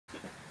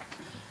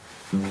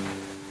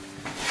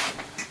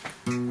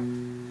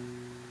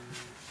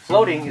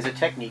Floating is a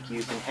technique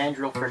used in hand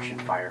drill friction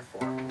fire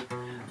form.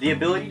 The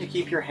ability to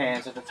keep your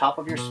hands at the top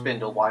of your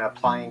spindle while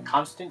applying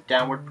constant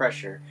downward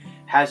pressure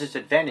has its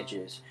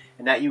advantages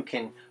in that you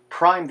can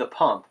prime the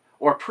pump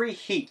or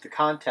preheat the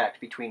contact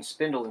between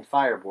spindle and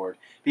fireboard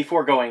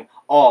before going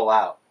all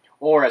out.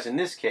 Or, as in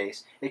this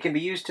case, it can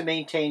be used to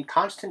maintain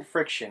constant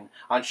friction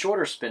on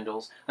shorter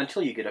spindles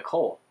until you get a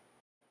coal.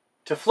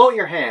 To float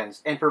your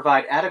hands and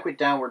provide adequate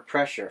downward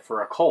pressure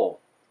for a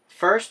coal,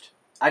 first,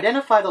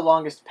 identify the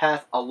longest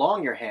path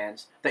along your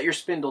hands that your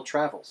spindle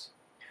travels.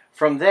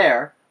 From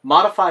there,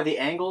 modify the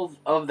angle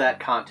of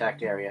that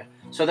contact area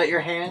so that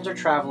your hands are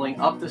traveling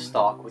up the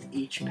stalk with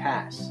each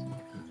pass.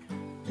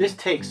 This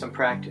takes some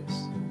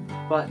practice,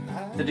 but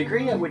the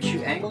degree at which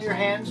you angle your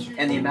hands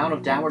and the amount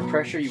of downward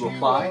pressure you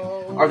apply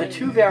are the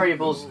two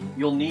variables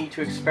you'll need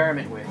to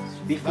experiment with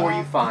before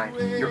you find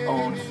your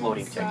own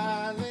floating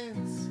technique.